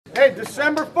Hey,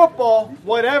 December football,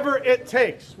 whatever it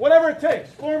takes. Whatever it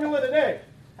takes. Formula today.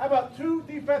 How about 2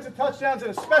 defensive touchdowns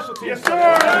and a special team? Yes,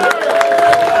 sir!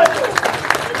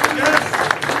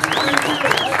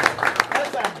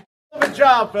 That's a hell of a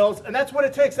job, fellas. And that's what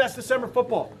it takes. That's December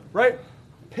football, right?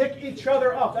 Pick each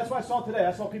other up. That's what I saw today.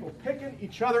 I saw people picking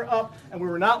each other up, and we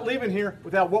were not leaving here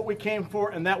without what we came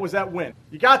for, and that was that win.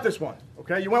 You got this one,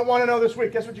 okay? You went 1-0 this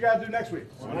week. Guess what you got to do next week?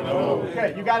 1-0.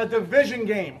 Okay, you got a division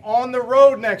game on the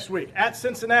road next week at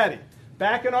Cincinnati.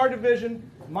 Back in our division,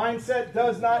 mindset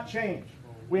does not change.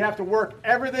 We have to work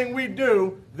everything we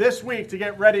do this week to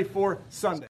get ready for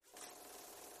Sunday.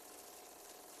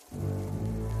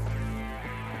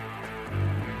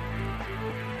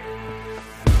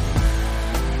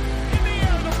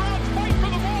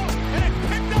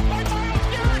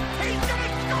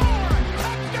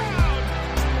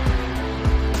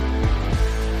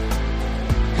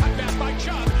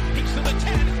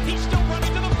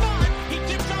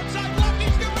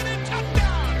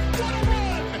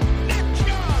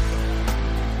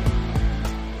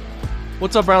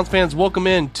 What's up, Browns fans? Welcome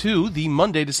in to the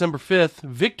Monday, December 5th,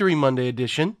 Victory Monday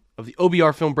edition of the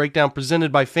OBR Film Breakdown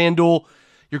presented by FanDuel.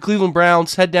 Your Cleveland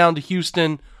Browns head down to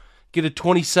Houston, get a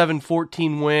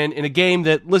 27-14 win in a game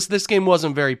that, listen, this game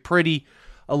wasn't very pretty.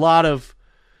 A lot of,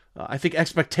 I think,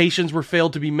 expectations were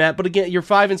failed to be met. But again, you're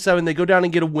 5-7. They go down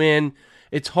and get a win.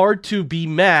 It's hard to be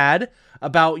mad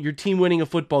about your team winning a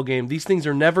football game. These things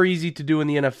are never easy to do in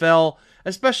the NFL,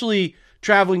 especially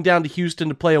traveling down to Houston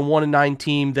to play a 1-9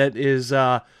 team that is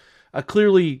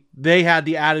clearly they had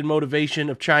the added motivation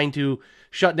of trying to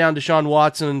shut down Deshaun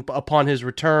Watson upon his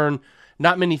return.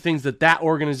 Not many things that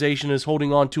organization is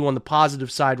holding on to on the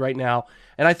positive side right now.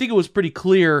 And I think it was pretty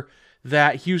clear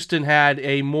that Houston had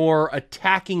a more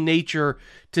attacking nature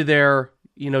to their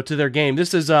game.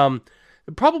 This is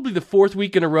probably the 4th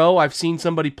week in a row I've seen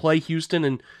somebody play Houston,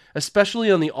 and especially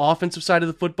on the offensive side of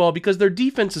the football, because their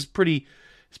defense is pretty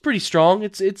strong.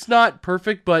 It's not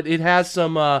perfect, but it has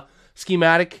some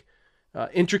schematic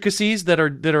intricacies that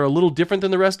are a little different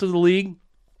than the rest of the league,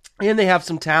 and they have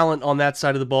some talent on that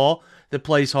side of the ball that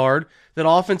plays hard. That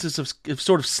offenses have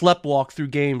sort of sleptwalked through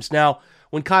games. Now,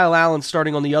 when Kyle Allen's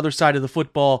starting on the other side of the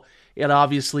football, it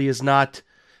obviously is not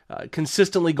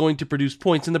consistently going to produce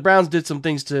points, and the Browns did some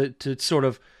things to sort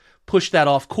of push that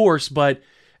off course, but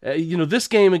this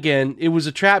game, again, it was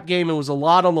a trap game. It was a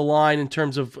lot on the line in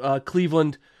terms of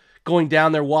Cleveland going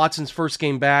down there. Watson's first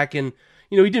game back, and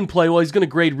he didn't play well. He's going to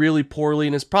grade really poorly,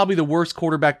 and it's probably the worst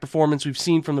quarterback performance we've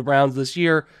seen from the Browns this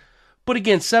year. But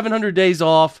again, 700 days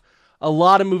off, a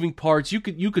lot of moving parts. You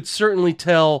could certainly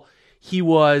tell he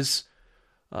was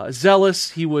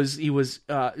zealous. He was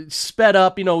sped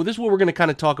up. This is what we're going to kind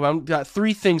of talk about. I've got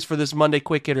 3 things for this Monday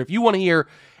Quick Hitter. If you want to hear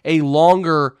a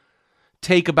longer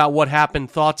take about what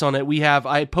happened, thoughts on it,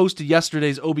 I posted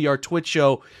yesterday's OBR Twitch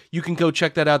show. You can go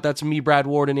check that out. That's me, Brad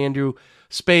Ward, and Andrew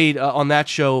Spade on that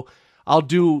show. I'll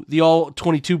do the all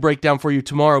 22 breakdown for you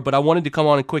tomorrow, but I wanted to come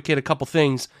on and quick hit a couple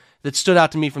things that stood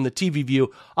out to me from the TV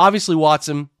view. Obviously,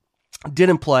 Watson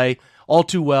didn't play all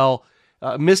too well,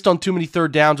 missed on too many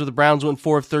third downs where the Browns went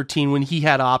 4 of 13 when he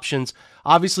had options.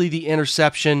 Obviously, the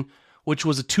interception, which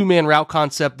was a 2-man route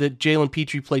concept that Jalen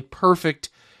Petrie played perfect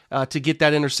to get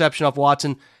that interception off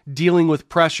Watson, dealing with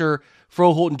pressure.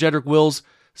 Froholt and Jedrick Wills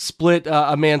split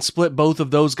both of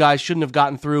those guys. Shouldn't have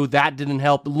gotten through. That didn't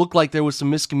help. It looked like there was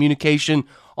some miscommunication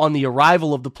on the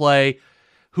arrival of the play.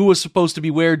 Who was supposed to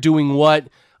be where, doing what?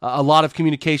 A lot of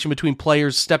communication between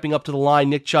players stepping up to the line.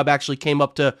 Nick Chubb actually came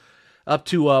up to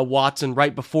Watson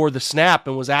right before the snap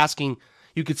and was asking.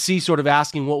 You could see sort of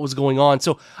asking what was going on.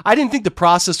 So I didn't think the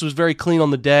process was very clean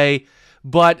on the day,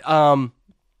 but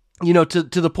to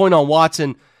the point on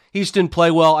Watson, he just didn't play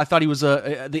well. I thought he was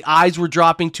the eyes were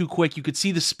dropping too quick. You could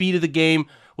see the speed of the game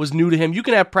was new to him. You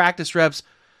can have practice reps,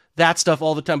 that stuff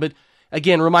all the time. But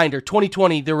again, reminder,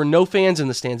 2020, there were no fans in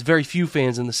the stands, very few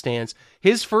fans in the stands.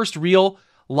 His first real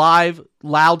live,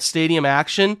 loud stadium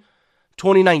action,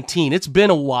 2019. It's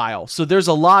been a while. So there's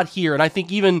a lot here. And I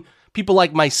think even people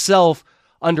like myself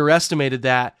underestimated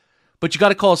that. But you got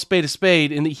to call a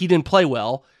spade, and he didn't play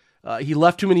well. He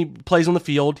left too many plays on the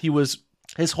field.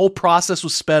 His whole process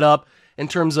was sped up in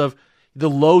terms of the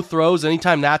low throws.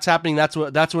 Anytime that's happening, that's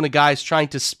when a guy is trying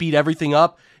to speed everything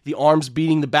up. The arms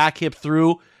beating the back hip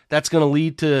through. That's going to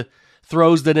lead to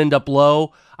throws that end up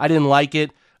low. I didn't like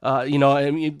it.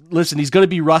 Listen, he's going to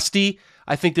be rusty.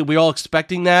 I think that we're all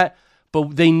expecting that,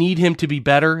 but they need him to be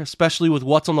better, especially with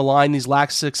what's on the line these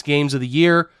last 6 games of the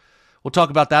year. We'll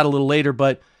talk about that a little later,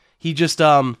 but he just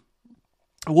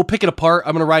we'll pick it apart.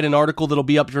 I'm going to write an article that'll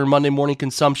be up for Monday morning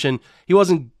consumption. He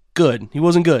wasn't good.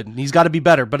 He's got to be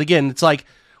better. But again, it's like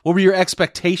What were your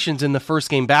expectations in the first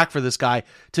game back for this guy?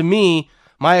 To me,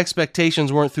 my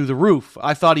expectations weren't through the roof.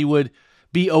 I thought he would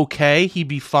be okay. He'd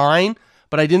be fine,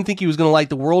 but I didn't think he was going to light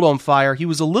the world on fire. He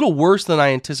was a little worse than I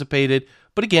anticipated.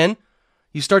 But again,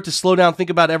 you start to slow down, think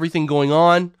about everything going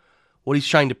on, what he's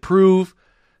trying to prove,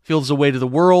 feels the weight of the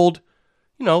world.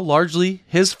 Largely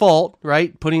his fault,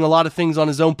 right? Putting a lot of things on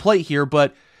his own plate here,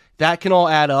 but that can all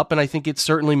add up, and I think it's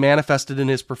certainly manifested in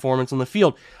his performance on the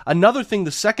field. Another thing,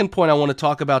 the second point I want to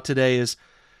talk about today is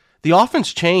the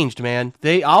offense changed, man.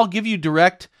 I'll give you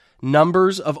direct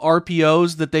numbers of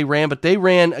RPOs that they ran, but they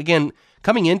ran, again,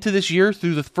 coming into this year,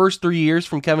 through the first 3 years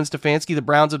from Kevin Stefanski, the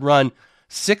Browns had run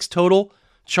 6 total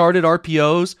charted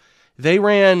RPOs. They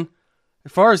ran,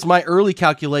 as far as my early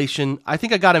calculation, I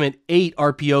think I got him at 8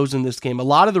 RPOs in this game. A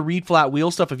lot of the read flat wheel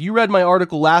stuff, if you read my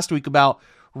article last week about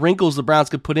wrinkles the Browns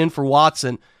could put in for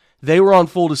Watson, they were on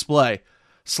full display.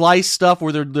 Slice stuff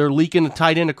where they're leaking a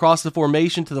tight end across the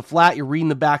formation to the flat, you're reading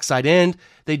the backside end.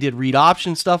 They did read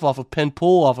option stuff off of pin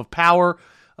pull, off of power.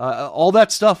 All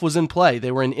that stuff was in play.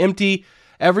 They were in empty.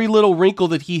 Every little wrinkle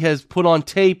that he has put on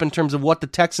tape in terms of what the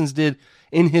Texans did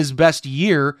in his best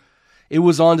year, it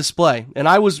was on display. And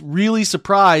I was really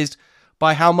surprised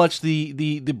by how much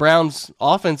the Browns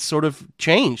offense sort of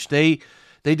changed. They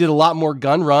did a lot more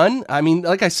gun run. I mean,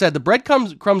 like I said, the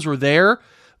breadcrumbs were there,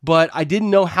 but I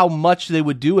didn't know how much they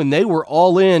would do, and they were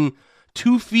all in,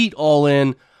 2 feet all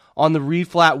in on the read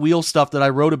flat wheel stuff that I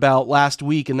wrote about last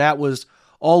week, and that was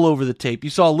all over the tape. You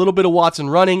saw a little bit of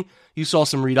Watson running. You saw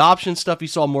some read option stuff. You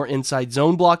saw more inside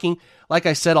zone blocking. Like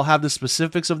I said, I'll have the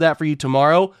specifics of that for you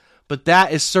tomorrow, but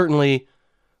that is certainly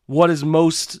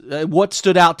what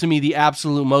stood out to me the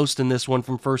absolute most in this one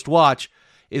from first watch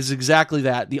is exactly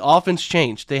that. The offense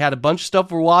changed. They had a bunch of stuff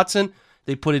for Watson.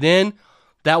 They put it in.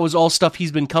 That was all stuff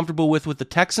he's been comfortable with the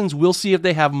Texans. We'll see if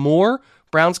they have more.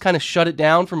 Browns kind of shut it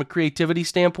down from a creativity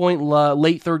standpoint.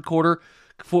 Late third quarter.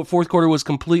 Fourth quarter was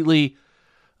completely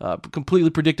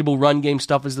predictable run game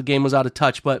stuff as the game was out of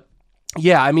touch. But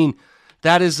yeah, I mean,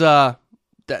 that is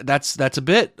that's a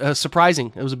bit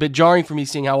surprising. It was a bit jarring for me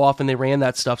seeing how often they ran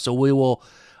that stuff. So we will,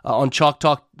 on Chalk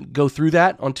Talk, go through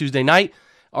that on Tuesday night.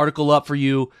 Article up for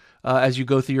you as you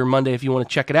go through your Monday if you want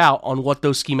to check it out on what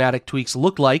those schematic tweaks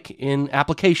look like in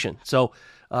application. So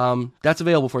that's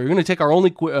available for you. We're going to take our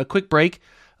only quick break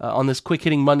on this quick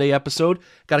hitting Monday episode.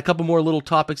 Got a couple more little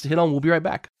topics to hit on. We'll be right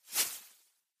back.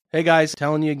 Hey guys,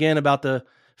 telling you again about the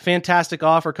fantastic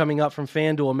offer coming up from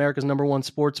FanDuel, America's #1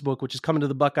 sportsbook, which is coming to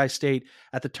the Buckeye State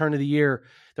at the turn of the year.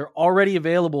 They're already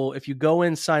available. If you go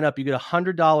in, sign up, you get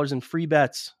 $100 in free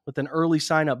bets with an early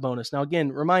sign-up bonus. Now,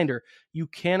 again, reminder, you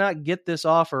cannot get this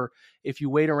offer if you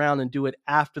wait around and do it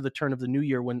after the turn of the new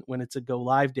year when it's a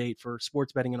go-live date for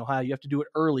sports betting in Ohio. You have to do it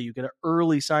early. You get an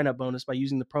early sign-up bonus by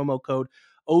using the promo code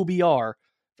OBR.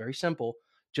 Very simple.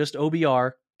 Just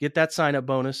OBR. Get that sign-up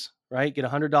bonus. Right? Get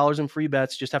 $100 in free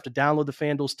bets. Just have to download the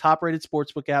FanDuel's top-rated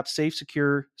sportsbook app. Safe,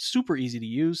 secure, super easy to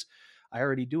use. I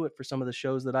already do it for some of the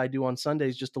shows that I do on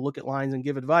Sundays just to look at lines and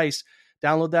give advice.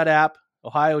 Download that app.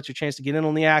 Ohio, it's your chance to get in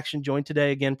on the action. Join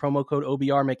today. Again, promo code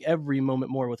OBR. Make every moment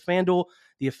more with FanDuel,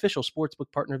 the official sportsbook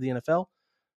partner of the NFL.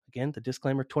 Again, the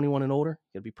disclaimer, 21 and older.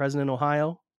 You got to be present in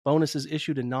Ohio. Bonuses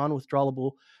issued in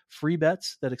non-withdrawable free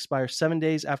bets that expire 7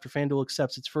 days after FanDuel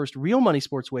accepts its first real money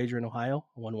sports wager in Ohio,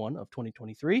 1/1 of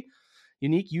 2023.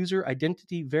 Unique user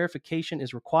identity verification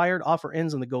is required. Offer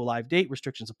ends on the go-live date.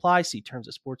 Restrictions apply. See terms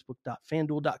at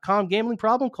sportsbook.fanduel.com. Gambling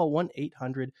problem? Call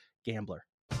 1-800-GAMBLER.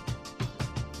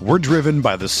 We're driven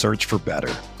by the search for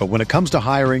better. But when it comes to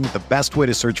hiring, the best way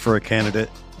to search for a candidate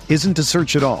isn't to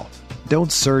search at all.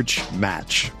 Don't search,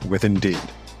 match with Indeed.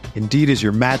 Indeed is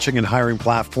your matching and hiring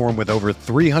platform with over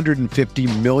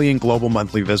 350 million global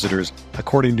monthly visitors,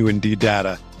 according to Indeed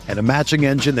data, and a matching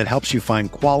engine that helps you find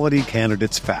quality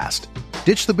candidates fast.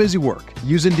 Ditch the busy work.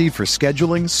 Use Indeed for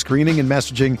scheduling, screening, and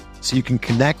messaging so you can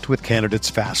connect with candidates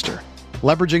faster.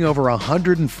 Leveraging over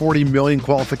 140 million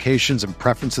qualifications and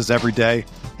preferences every day,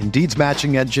 Indeed's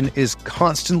matching engine is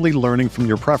constantly learning from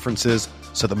your preferences,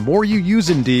 so the more you use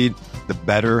Indeed, the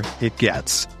better it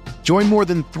gets. Join more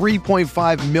than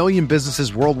 3.5 million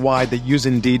businesses worldwide that use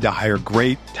Indeed to hire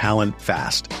great talent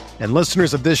fast. And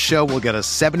listeners of this show will get a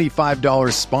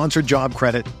 $75 sponsored job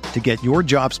credit to get your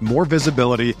jobs more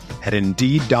visibility at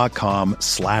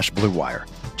Indeed.com/Blue Wire.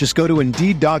 Just go to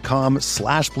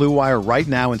Indeed.com/Blue Wire right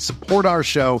now and support our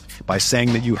show by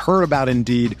saying that you heard about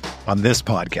Indeed on this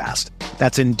podcast.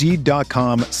 That's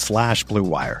Indeed.com/Blue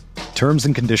Wire. Terms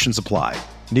and conditions apply.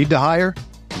 Need to hire?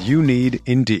 You need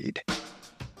Indeed.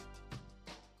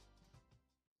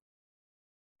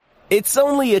 It's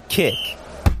only a kick,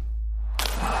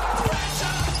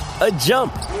 a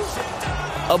jump,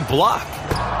 a block.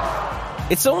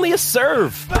 It's only a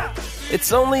serve.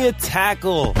 It's only a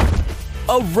tackle.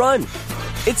 A run.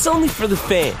 It's only for the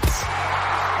fans.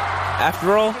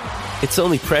 After all, it's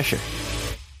only pressure.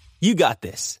 You got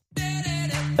this.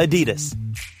 Adidas.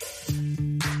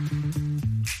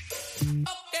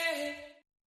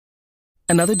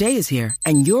 Another day is here,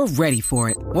 and you're ready for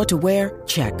it. What to wear?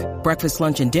 Check. Breakfast,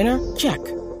 lunch, and dinner? Check.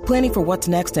 Planning for what's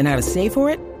next and how to save for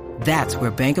it? That's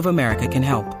where Bank of America can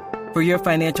help. For your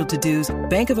financial to-dos,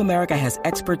 Bank of America has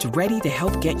experts ready to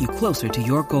help get you closer to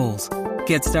your goals.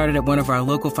 Get started at one of our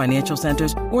local financial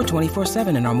centers or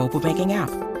 24/7 in our mobile banking app.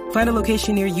 Find a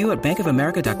location near you at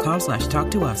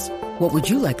bankofamerica.com/talktous. What would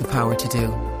you like the power to do?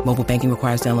 Mobile banking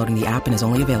requires downloading the app and is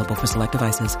only available for select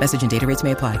devices. Message and data rates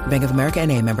may apply. Bank of America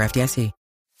N.A., member FDIC.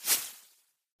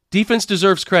 Defense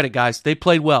deserves credit, guys. They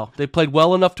played well. They played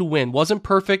well enough to win. Wasn't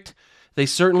perfect. They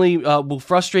certainly will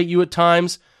frustrate you at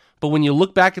times. But when you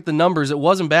look back at the numbers, it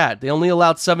wasn't bad. They only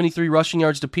allowed 73 rushing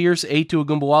yards to Pierce, 8 to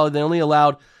Ogunbowale. They only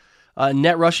allowed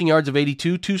net rushing yards of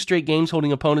 82, 2 straight games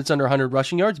holding opponents under 100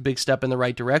 rushing yards. Big step in the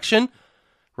right direction,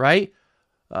 right?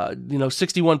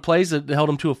 61 plays that held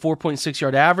them to a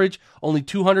 4.6-yard average, only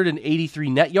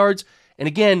 283 net yards. And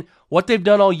again, what they've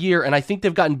done all year, and I think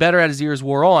they've gotten better as the years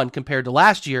wore on compared to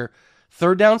last year,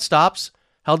 third down stops,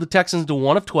 held the Texans to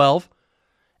 1 of 12,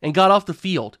 and got off the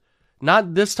field.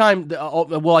 Not this time,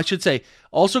 well, I should say,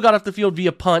 also got off the field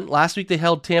via punt. Last week they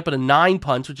held Tampa to 9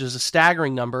 punts, which is a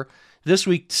staggering number. This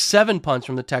week, 7 punts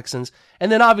from the Texans.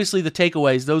 And then obviously the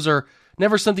takeaways. Those are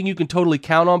never something you can totally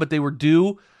count on, but they were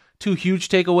due. 2 huge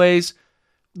takeaways.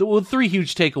 Well, 3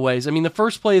 huge takeaways. I mean, the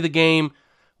first play of the game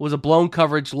was a blown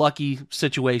coverage, lucky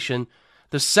situation.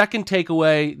 The second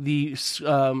takeaway, the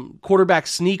quarterback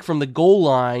sneak from the goal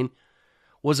line,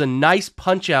 was a nice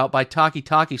punch out by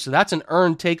Taki. So that's an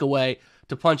earned takeaway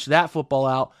to punch that football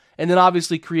out. And then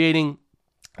obviously creating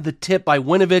the tip by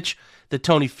Winovich that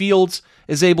Tony Fields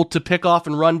is able to pick off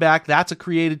and run back. That's a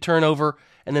created turnover.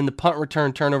 And then the punt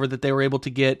return turnover that they were able to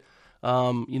get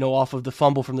off of the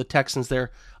fumble from the Texans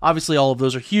there. Obviously, all of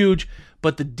those are huge,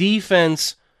 but the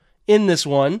defense in this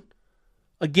one,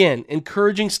 again,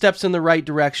 encouraging steps in the right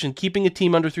direction, keeping a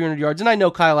team under 300 yards. And I know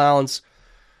Kyle Allen's,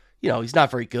 he's not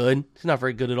very good. He's not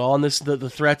very good at all. And the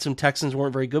threats from Texans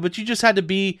weren't very good, but you just had to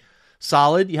be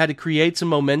solid. You had to create some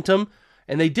momentum,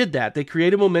 and they did that. They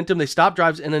created momentum. They stopped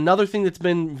drives. And another thing that's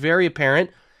been very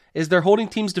apparent is they're holding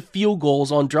teams to field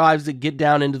goals on drives that get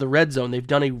down into the red zone. They've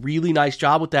done a really nice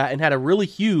job with that and had a really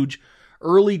huge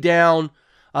early game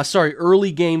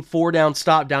 4-down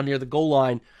stop down near the goal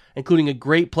line, including a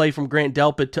great play from Grant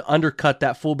Delpit to undercut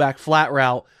that fullback flat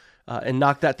route and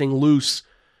knock that thing loose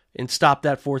and stop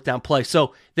that 4th down play.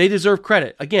 So they deserve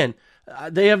credit. Again,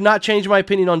 they have not changed my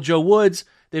opinion on Joe Woods.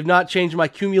 They've not changed my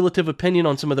cumulative opinion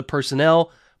on some of the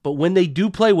personnel. But when they do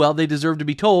play well, they deserve to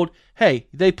be told, hey,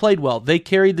 they played well. They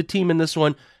carried the team in this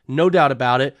one, no doubt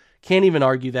about it. Can't even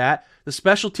argue that. The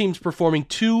special teams performing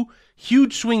 2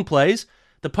 huge swing plays.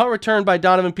 The punt return by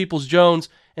Donovan Peoples-Jones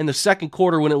in the second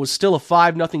quarter when it was still a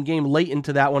 5-0 game late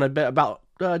into that one, about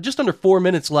just under 4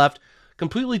 minutes left,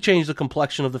 completely changed the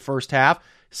complexion of the first half,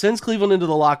 sends Cleveland into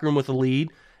the locker room with a lead.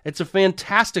 It's a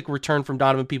fantastic return from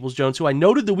Donovan Peoples-Jones, who I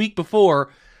noted the week before,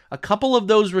 a couple of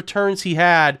those returns he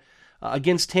had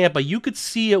against Tampa, you could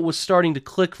see it was starting to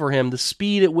click for him. The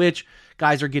speed at which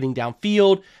guys are getting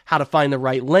downfield, how to find the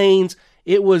right lanes.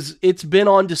 It's been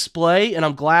on display, and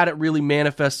I'm glad it really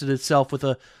manifested itself with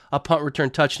a punt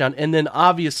return touchdown. And then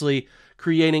obviously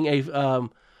creating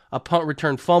a punt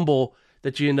return fumble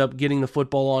that you end up getting the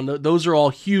football on. Those are all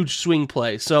huge swing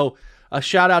plays. So a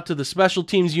shout out to the special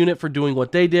teams unit for doing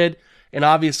what they did, and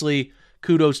obviously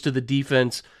kudos to the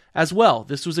defense as well.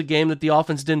 This was a game that the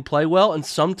offense didn't play well, and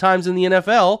sometimes in the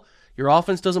NFL, your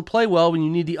offense doesn't play well when you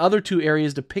need the other 2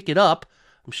 areas to pick it up.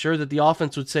 I'm sure that the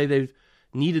offense would say they've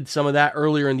needed some of that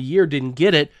earlier in the year, didn't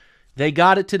get it. They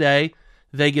got it today.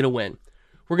 They get a win.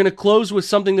 We're going to close with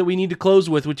something that we need to close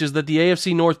with, which is that the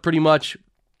AFC North pretty much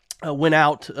went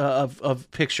out of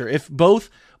picture. If both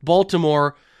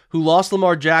Baltimore, who lost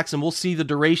Lamar Jackson, we'll see the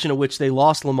duration of which they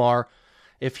lost Lamar.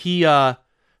 If he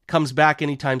comes back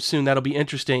anytime soon, that'll be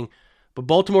interesting. But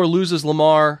Baltimore loses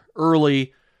Lamar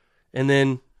early and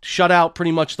then shut out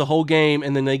pretty much the whole game,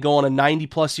 and then they go on a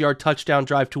 90-plus yard touchdown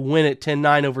drive to win it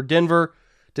 10-9 over Denver.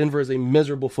 Denver is a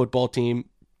miserable football team.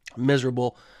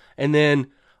 Miserable. And then,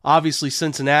 obviously,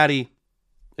 Cincinnati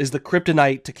is the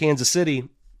kryptonite to Kansas City.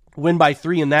 Win by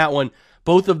 3 in that one.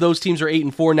 Both of those teams are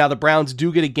 8-4. Now, the Browns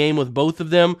do get a game with both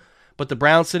of them, but the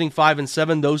Browns sitting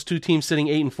 5-7. Those 2 teams sitting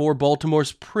 8-4.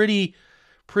 Baltimore's pretty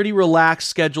relaxed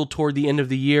schedule toward the end of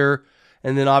the year.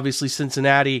 And then, obviously,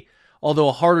 Cincinnati, although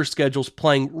a harder schedule, is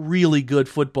playing really good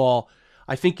football.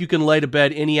 I think you can lay to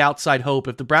bed any outside hope.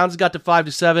 If the Browns got to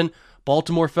 5-7,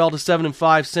 Baltimore fell to 7-5,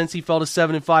 Cincy fell to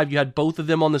 7-5, you had both of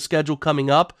them on the schedule coming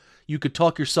up, you could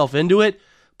talk yourself into it,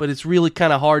 but it's really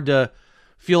kind of hard to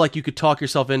feel like you could talk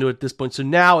yourself into it at this point. So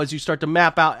now, as you start to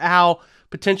map out how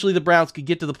potentially the Browns could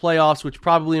get to the playoffs, which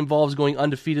probably involves going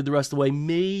undefeated the rest of the way,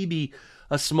 maybe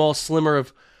a small slimmer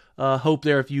of hope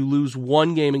there if you lose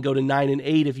one game and go to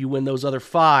 9-8 if you win those other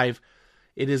 5.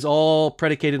 It is all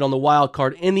predicated on the wild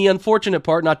card. And the unfortunate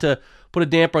part, not to put a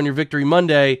damper on your Victory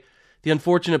Monday, the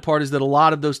unfortunate part is that a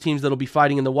lot of those teams that will be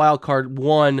fighting in the wild card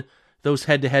won those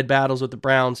head-to-head battles with the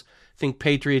Browns. Think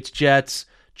Patriots, Jets,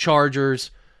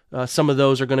 Chargers. Some of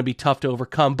those are going to be tough to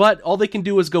overcome. But all they can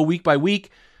do is go week by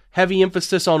week. Heavy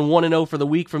emphasis on 1-0 for the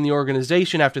week from the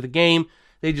organization after the game.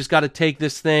 They just got to take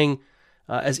this thing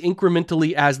as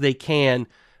incrementally as they can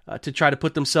to try to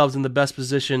put themselves in the best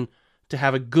position to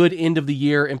have a good end of the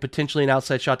year and potentially an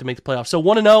outside shot to make the playoffs. So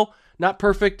 1-0, not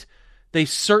perfect. They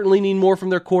certainly need more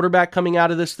from their quarterback coming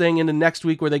out of this thing into next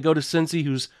week where they go to Cincy,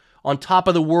 who's on top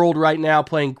of the world right now,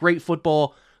 playing great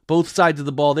football, both sides of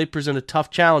the ball. They present a tough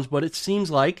challenge, but it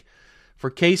seems like for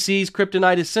KC's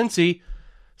kryptonite is Cincy.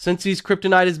 Cincy's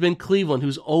kryptonite has been Cleveland,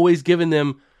 who's always given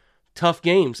them tough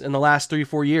games in the last 3 or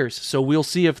 4 years. So we'll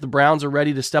see if the Browns are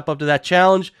ready to step up to that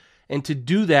challenge. And to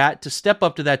do that, to step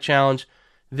up to that challenge,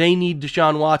 they need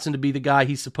Deshaun Watson to be the guy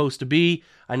he's supposed to be.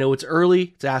 I know it's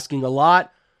early, it's asking a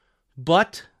lot,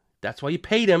 but that's why you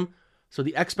paid him. So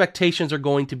the expectations are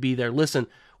going to be there. Listen,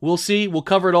 we'll see. We'll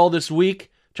cover it all this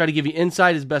week. Try to give you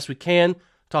insight as best we can.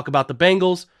 Talk about the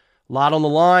Bengals. A lot on the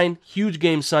line. Huge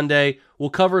game Sunday. We'll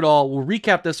cover it all. We'll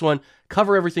recap this one.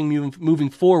 Cover everything moving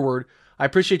forward. I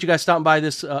appreciate you guys stopping by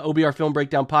this OBR Film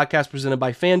Breakdown podcast presented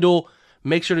by FanDuel.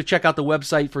 Make sure to check out the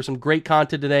website for some great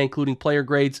content today, including player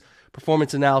grades,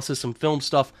 performance analysis, some film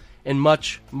stuff, and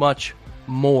much, much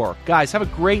more. Guys, have a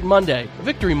great Monday, a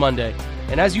Victory Monday.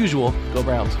 And as usual, go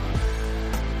Browns.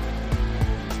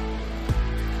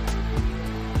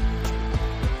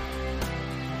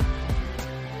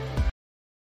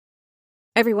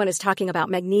 Everyone is talking about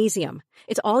magnesium.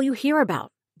 It's all you hear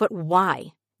about. But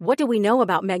why? What do we know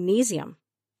about magnesium?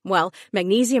 Well,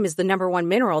 magnesium is the number one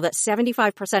mineral that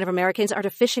 75% of Americans are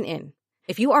deficient in.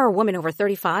 If you are a woman over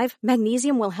 35,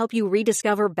 magnesium will help you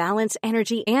rediscover balance,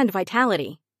 energy, and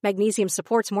vitality. Magnesium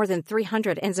supports more than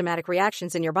 300 enzymatic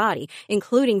reactions in your body,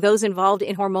 including those involved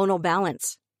in hormonal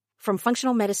balance. From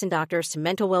functional medicine doctors to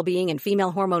mental well-being and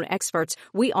female hormone experts,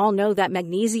 we all know that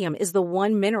magnesium is the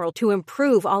one mineral to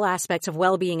improve all aspects of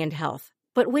well-being and health.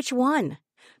 But which one?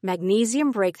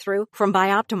 Magnesium Breakthrough from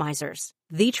Bioptimizers,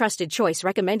 the trusted choice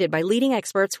recommended by leading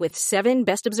experts with 7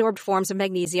 best-absorbed forms of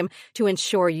magnesium to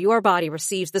ensure your body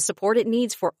receives the support it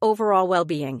needs for overall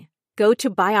well-being. Go to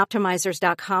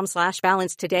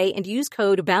bioptimizers.com/balance today and use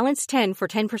code BALANCE10 for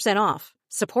 10% off.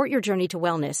 Support your journey to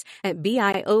wellness at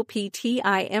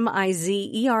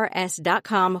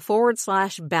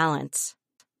bioptimizers.com/balance.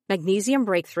 Magnesium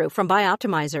Breakthrough from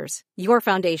Bioptimizers, your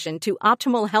foundation to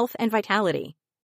optimal health and vitality.